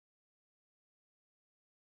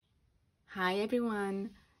Hi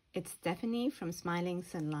everyone, it's Stephanie from Smiling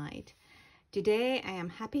Sunlight. Today I am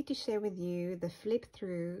happy to share with you the flip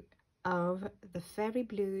through of the Fairy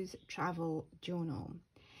Blues travel journal.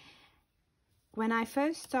 When I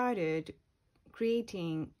first started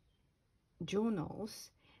creating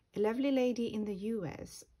journals, a lovely lady in the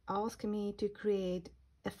US asked me to create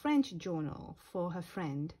a French journal for her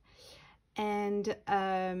friend, and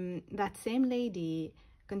that same lady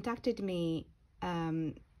contacted me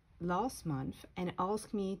last month and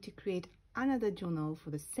asked me to create another journal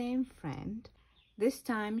for the same friend. This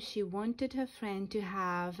time she wanted her friend to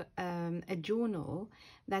have a journal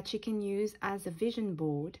that she can use as a vision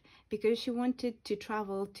board, because she wanted to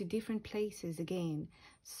travel to different places again,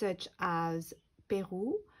 such as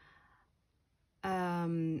Peru,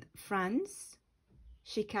 France,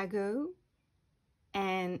 Chicago,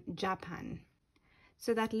 and Japan.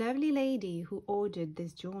 So that lovely lady who ordered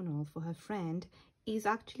this journal for her friend is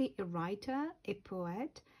actually a writer, a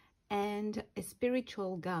poet, and a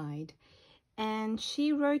spiritual guide. And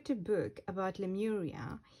she wrote a book about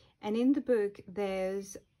Lemuria, and in the book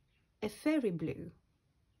there's a fairy blue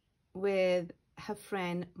with her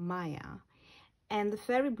friend Maia. And the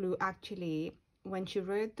fairy blue, actually, when she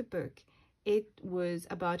wrote the book, it was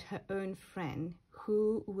about her own friend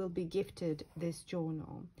who will be gifted this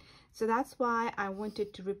journal. So that's why I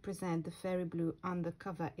wanted to represent the fairy blue on the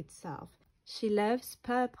cover itself. She loves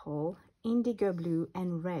purple, indigo blue,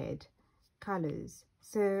 and red colors.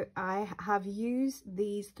 So I have used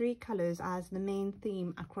these three colors as the main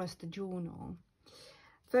theme across the journal.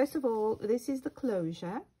 First of all, this is the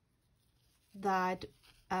closure that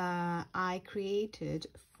I created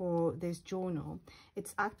for this journal.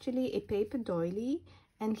 It's actually a paper doily,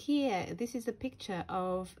 and here this is a picture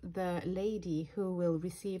of the lady who will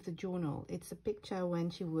receive the journal. It's a picture when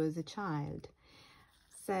she was a child.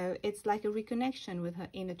 So it's like a reconnection with her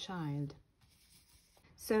inner child.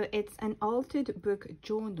 So it's an altered book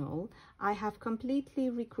journal. I have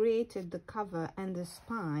completely recreated the cover and the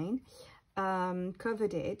spine,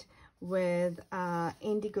 covered it with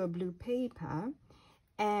indigo blue paper,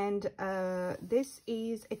 and this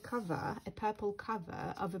is a cover, a purple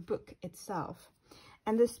cover of a book itself.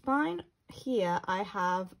 And the spine here I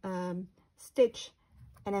have stitched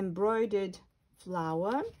an embroidered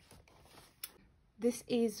flower. This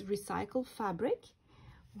is recycled fabric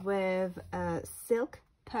with silk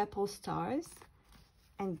purple stars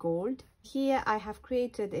and gold. Here I have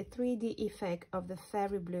created a 3D effect of the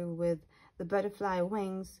fairy blue with the butterfly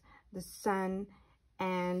wings, the sun,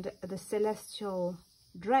 and the celestial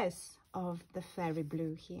dress of the fairy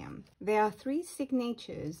blue here. There are 3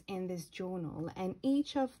 signatures in this journal, and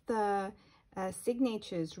each of the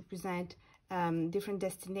signatures represent different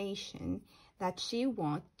destination that she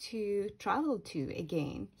wants to travel to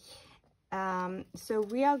again. So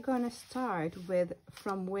we are going to start with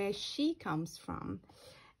from where she comes from,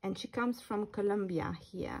 and she comes from Colombia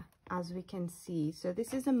here, as we can see. So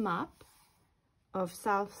this is a map of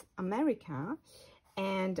South America,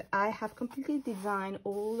 and I have completely designed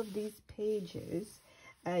all of these pages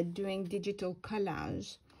doing digital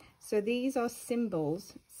collage. So these are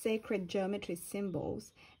symbols, sacred geometry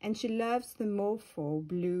symbols, and she loves the morpho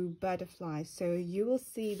blue butterflies, so you will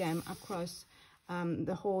see them across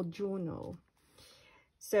the whole journal.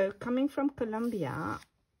 So coming from Colombia,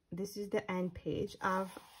 this is the end page.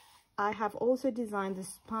 I have also designed the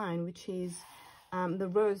spine, which is the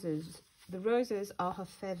roses. The roses are her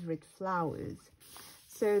favorite flowers.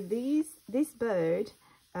 So this bird,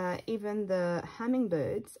 even the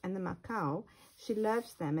hummingbirds and the macaw, she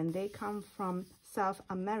loves them, and they come from South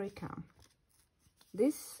America.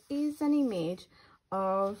 This is an image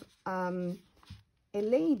of a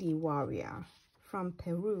lady warrior from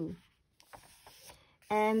Peru.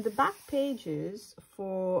 And the back pages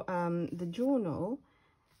for the journal,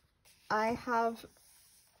 I have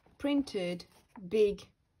printed big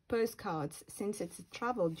postcards. Since it's a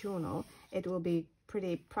travel journal, it will be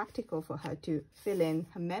pretty practical for her to fill in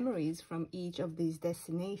her memories from each of these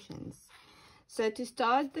destinations. So to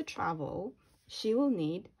start the travel, she will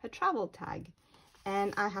need her travel tag,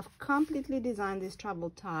 and I have completely designed this travel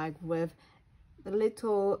tag with a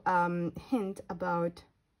little hint about,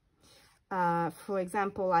 for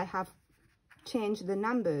example, I have changed the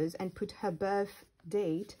numbers and put her birth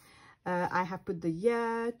date. I have put the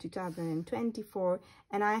year 2024,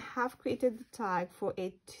 and I have created the tag for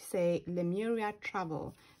it to say Lemuria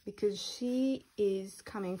travel, because she is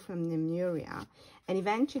coming from Lemuria. And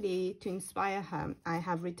eventually, to inspire her, I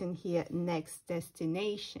have written here next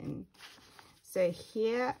destination. So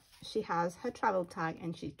here she has her travel tag,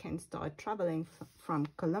 and she can start traveling from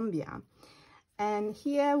Colombia. And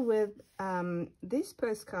here with this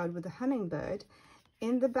postcard with the hummingbird,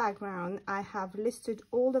 in the background, I have listed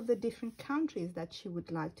all of the different countries that she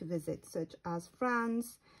would like to visit, such as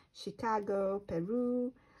France, Chicago,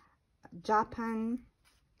 Peru, Japan.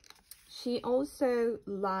 She also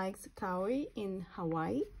likes kauri in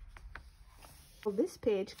Hawaii. Well, this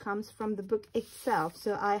page comes from the book itself,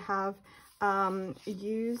 so I have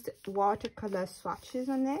used watercolor swatches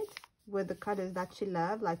on it with the colors that she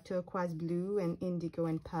loves, like turquoise blue and indigo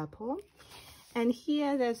and purple. And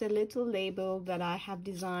here there's a little label that I have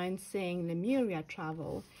designed saying Lemuria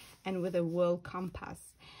travel, and with a world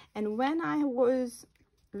compass. And when I was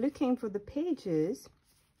looking for the pages,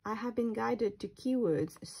 I have been guided to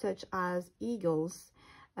keywords such as eagles.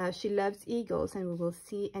 She loves eagles, and we will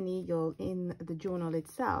see an eagle in the journal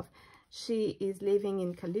itself. She is living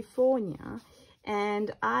in California,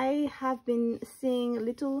 and I have been seeing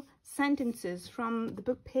little sentences from the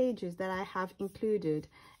book pages that I have included,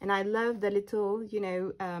 and I love the little, you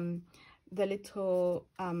know,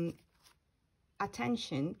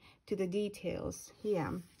 attention to the details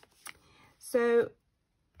here. So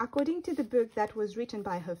according to the book that was written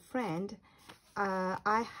by her friend,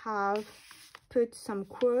 I have put some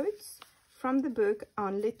quotes from the book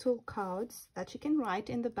on little cards that you can write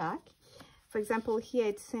in the back. For example, here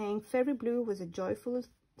it's saying, Fairy Blue was a joyful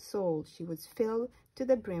soul. She was filled to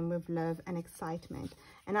the brim with love and excitement.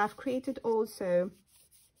 And I've created also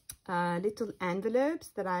little envelopes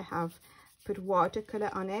that I have put watercolor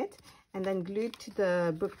on it and then glued to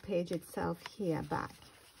the book page itself here back.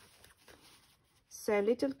 So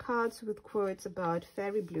little cards with quotes about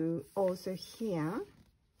Fairy Blue also here.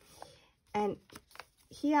 And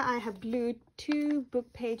here I have glued two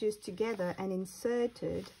book pages together and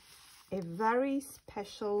inserted a very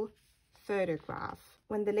special photograph.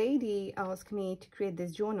 When the lady asked me to create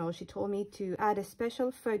this journal, she told me to add a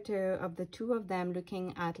special photo of the two of them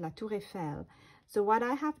looking at La Tour Eiffel. So what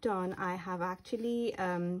I have done, I have actually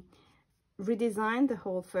redesigned the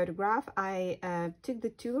whole photograph. I took the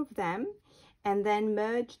two of them and then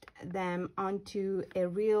merged them onto a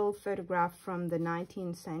real photograph from the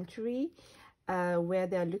 19th century where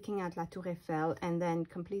they're looking at La Tour Eiffel, and then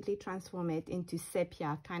completely transform it into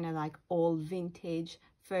sepia, kind of like old vintage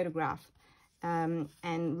photograph,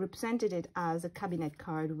 and represented it as a cabinet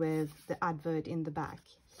card with the advert in the back.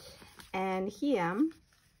 And here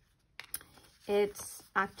it's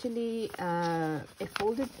actually a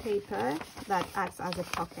folded paper that acts as a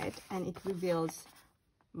pocket, and it reveals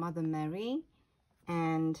Mother Mary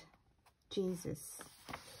and Jesus.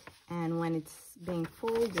 And when it's being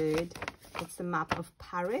folded, it's a map of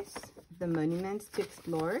Paris, the monuments to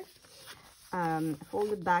explore,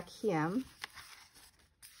 folded back here,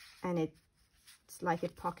 and it's like a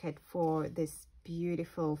pocket for this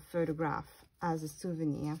beautiful photograph as a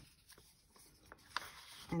souvenir,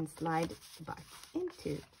 and slide back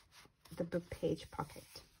into the book page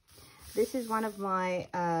pocket. This is one of my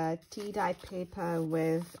tea dye paper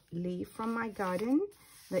with leaf from my garden,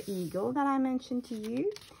 the eagle that I mentioned to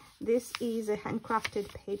you. This is a handcrafted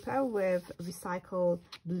paper with recycled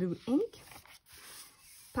blue ink,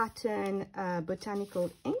 pattern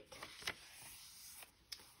botanical ink.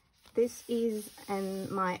 This is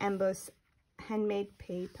my embossed handmade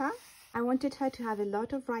paper. I wanted her to have a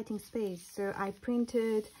lot of writing space, so I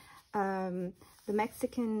printed the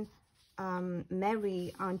Mexican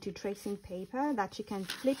Mary onto tracing paper that she can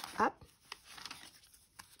flip up.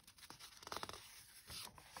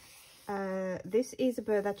 This is a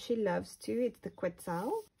bird that she loves too. It's the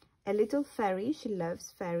quetzal, a little fairy. She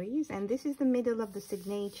loves fairies, and this is the middle of the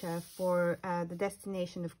signature for the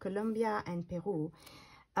destination of Colombia and Peru.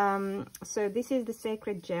 So this is the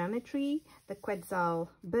sacred geometry, the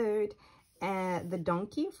quetzal bird, the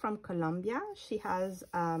donkey from Colombia. She has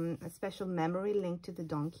a special memory linked to the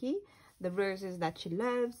donkey, the roses that she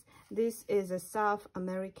loves. This is a South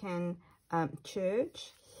American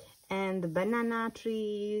church, and the banana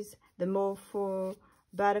trees, the morpho,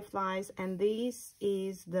 butterflies, and this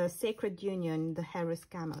is the sacred union, the Heros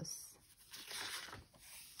Gamos.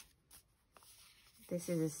 This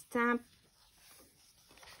is a stamp.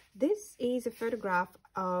 This is a photograph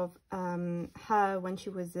of her when she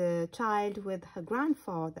was a child with her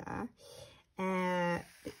grandfather, and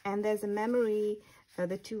there's a memory,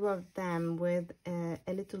 the two of them with a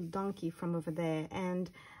little donkey from over there. And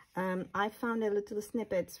I found a little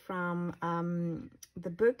snippets from the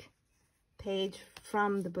book page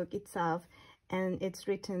from the book itself, and it's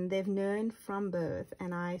written, they've known from birth,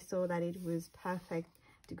 and I saw that it was perfect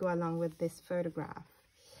to go along with this photograph.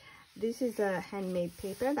 This is a handmade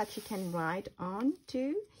paper that you can write on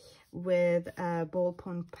to with a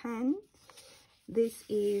ballpoint pen. This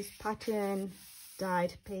is pattern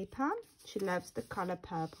dyed paper. She loves the color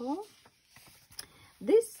purple.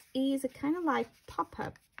 This is a kind of like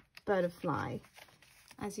pop-up butterfly.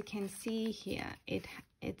 As you can see here,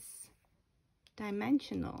 it's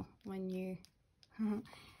dimensional when you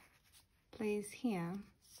place here.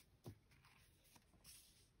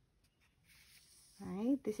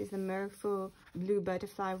 Right, this is the Merfolk blue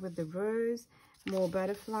butterfly with the rose. More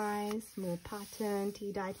butterflies, more pattern,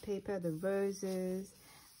 tea dyed paper, the roses,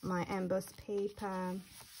 my embossed paper,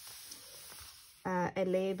 a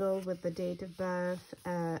label with the date of birth,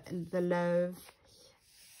 the love,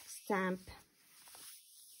 stamp,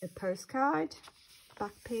 a postcard,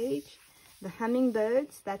 back page, the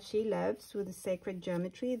hummingbirds that she loves with the sacred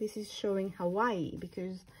geometry. This is showing Hawaii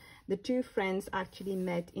because the two friends actually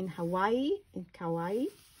met in Hawaii, in Kauai.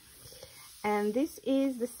 And this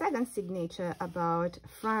is the second signature about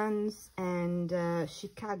France and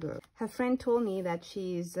Chicago. Her friend told me that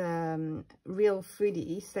she's real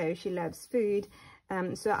foodie, so she loves food.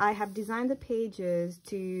 So I have designed the pages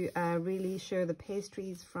to really show the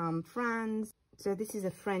pastries from France. So this is a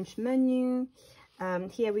French menu.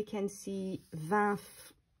 Here we can see vin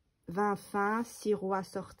fin, sirop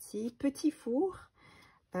assorti, petit four,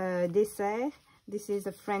 dessert. This is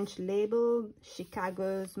a French label,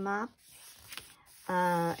 Chicago's map.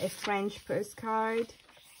 A French postcard.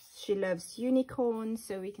 She loves unicorns,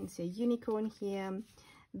 so we can say unicorn here.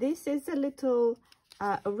 This is a little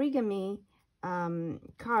origami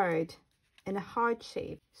card in a heart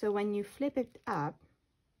shape. So when you flip it up,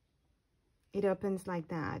 it opens like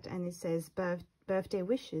that, and it says birthday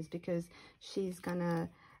wishes because she's gonna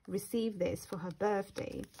receive this for her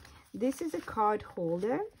birthday. This is a card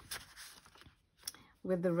holder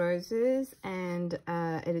with the roses and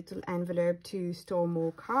a little envelope to store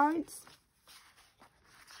more cards.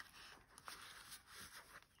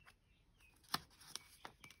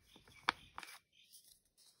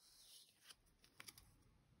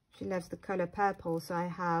 She loves the color purple, so I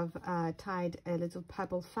have tied a little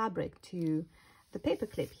purple fabric to the paper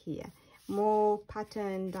clip here. More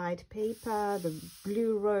pattern dyed paper, the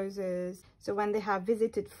blue roses. So when they have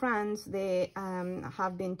visited France, they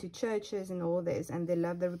have been to churches and all this, and they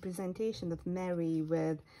love the representation of Mary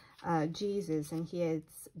with Jesus, and here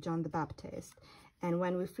it's John the Baptist. And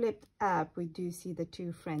when we flip up, we do see the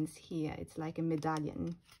two friends here. It's like a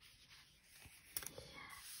medallion.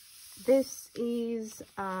 This is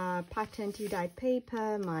pattern tea dyed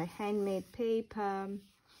paper, my handmade paper.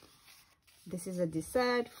 This is a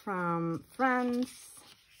dessert from France,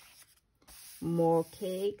 more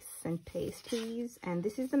cakes and pastries, and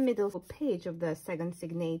this is the middle page of the second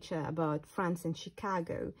signature about France and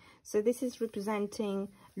Chicago. So this is representing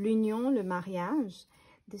l'union, le mariage.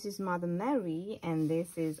 This is Mother Mary, and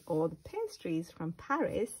this is all the pastries from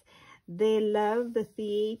Paris. They love the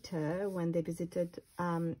theater when they visited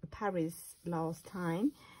Paris last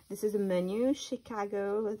time. This is a menu,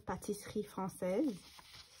 Chicago pâtisserie française.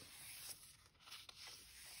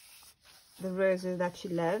 The roses that she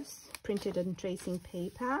loves, printed on tracing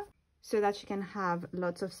paper, so that she can have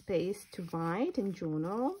lots of space to write and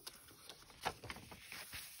journal.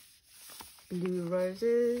 Blue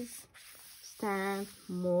roses, stamp,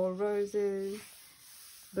 more roses,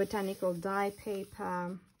 botanical dye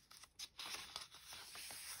paper,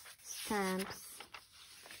 stamps,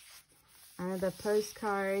 another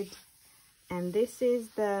postcard, and this is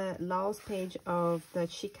the last page of the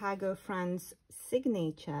Chicago, France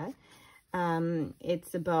signature.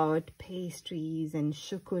 It's about pastries and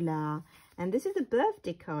chocolat, and this is a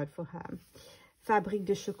birthday card for her. Fabrique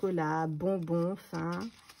de chocolat, bonbon fin.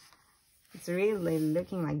 It's really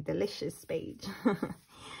looking like delicious page.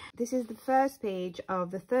 This is the first page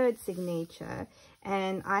of the third signature,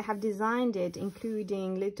 and I have designed it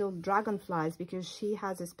including little dragonflies because she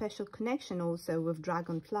has a special connection also with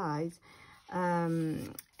dragonflies.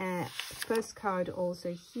 First card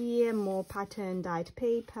also here, more pattern dyed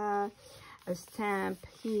paper, a stamp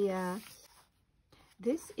here.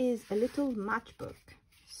 This is a little matchbook,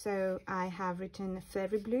 so I have written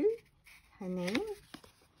Fairy Blue, her name,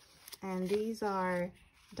 and these are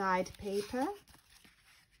dyed paper.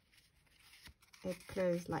 It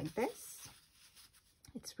closed like this.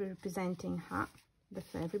 It's representing her, the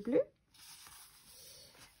Fairy Blue.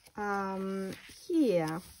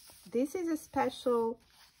 Here, this is a special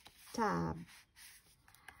tab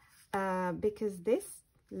because this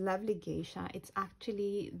lovely geisha, it's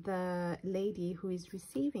actually the lady who is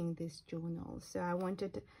receiving this journal. So I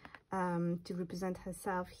wanted to represent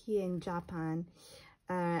herself here in Japan,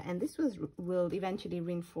 and this will eventually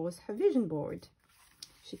reinforce her vision board.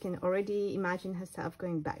 She can already imagine herself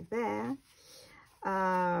going back there.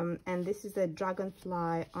 And this is a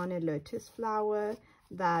dragonfly on a lotus flower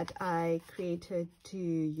that I created to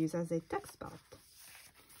use as a text spot.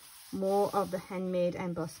 More of the handmade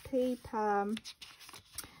embossed paper.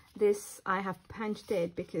 This I have punched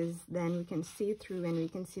it because then we can see through and we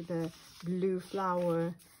can see the blue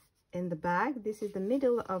flower in the back. This is the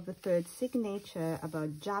middle of the third signature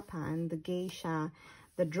about Japan, the geisha,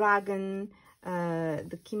 the dragon,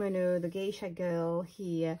 the kimono, the geisha girl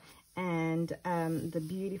here, and the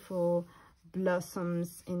beautiful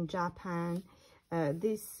blossoms in Japan.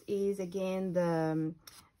 This is again the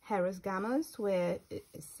Heros Gamos, where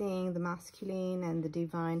seeing the masculine and the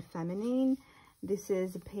divine feminine. This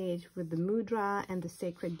is a page with the mudra and the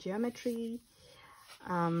sacred geometry.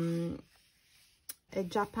 A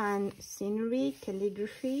Japan scenery,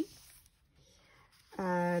 calligraphy,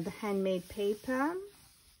 the handmade paper,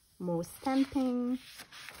 more stamping,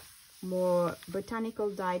 more botanical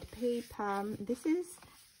dyed paper. This is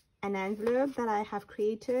an envelope that I have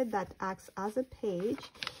created that acts as a page,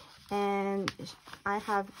 and I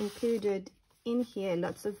have included in here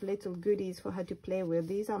lots of little goodies for her to play with.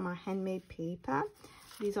 These are my handmade paper.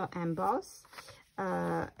 These are embossed,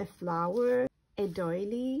 a flower, a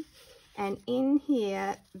doily, and in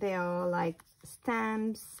here there are like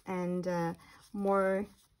stamps and more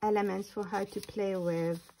elements for her to play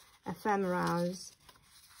with, ephemerals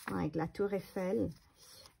like La Tour Eiffel,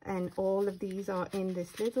 and all of these are in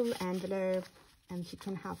this little envelope, and she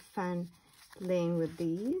can have fun playing with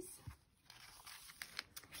these.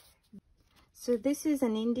 So this is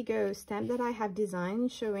an indigo stamp that I have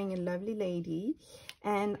designed showing a lovely lady,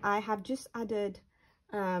 and I have just added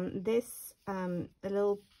this a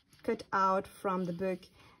little cut out from the book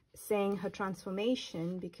saying her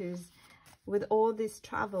transformation, because with all this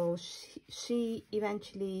travel she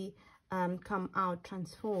eventually come out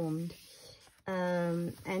transformed.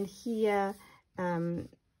 And here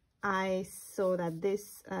I saw that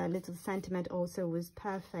this little sentiment also was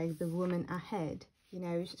perfect, the woman ahead, you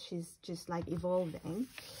know, she's just like evolving.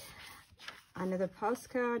 Another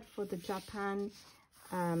postcard for the Japan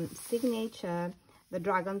signature, the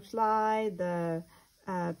dragonfly, the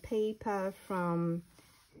paper from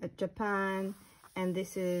Japan, and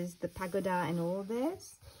this is the pagoda and all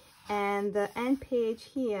this. And the end page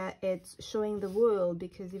here, it's showing the world,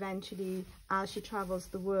 because eventually as she travels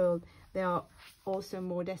the world there are also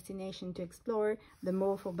more destinations to explore, the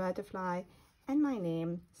morpho butterfly, and my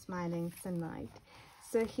name, Smiling Sunlight.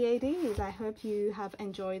 So here it is. I hope you have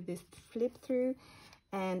enjoyed this flip through,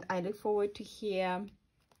 and I look forward to hear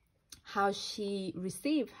how she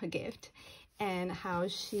received her gift and how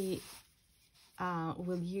she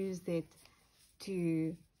will use it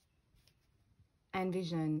to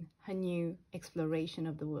envision her new exploration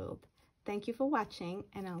of the world. Thank you for watching,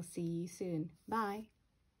 and I'll see you soon. Bye.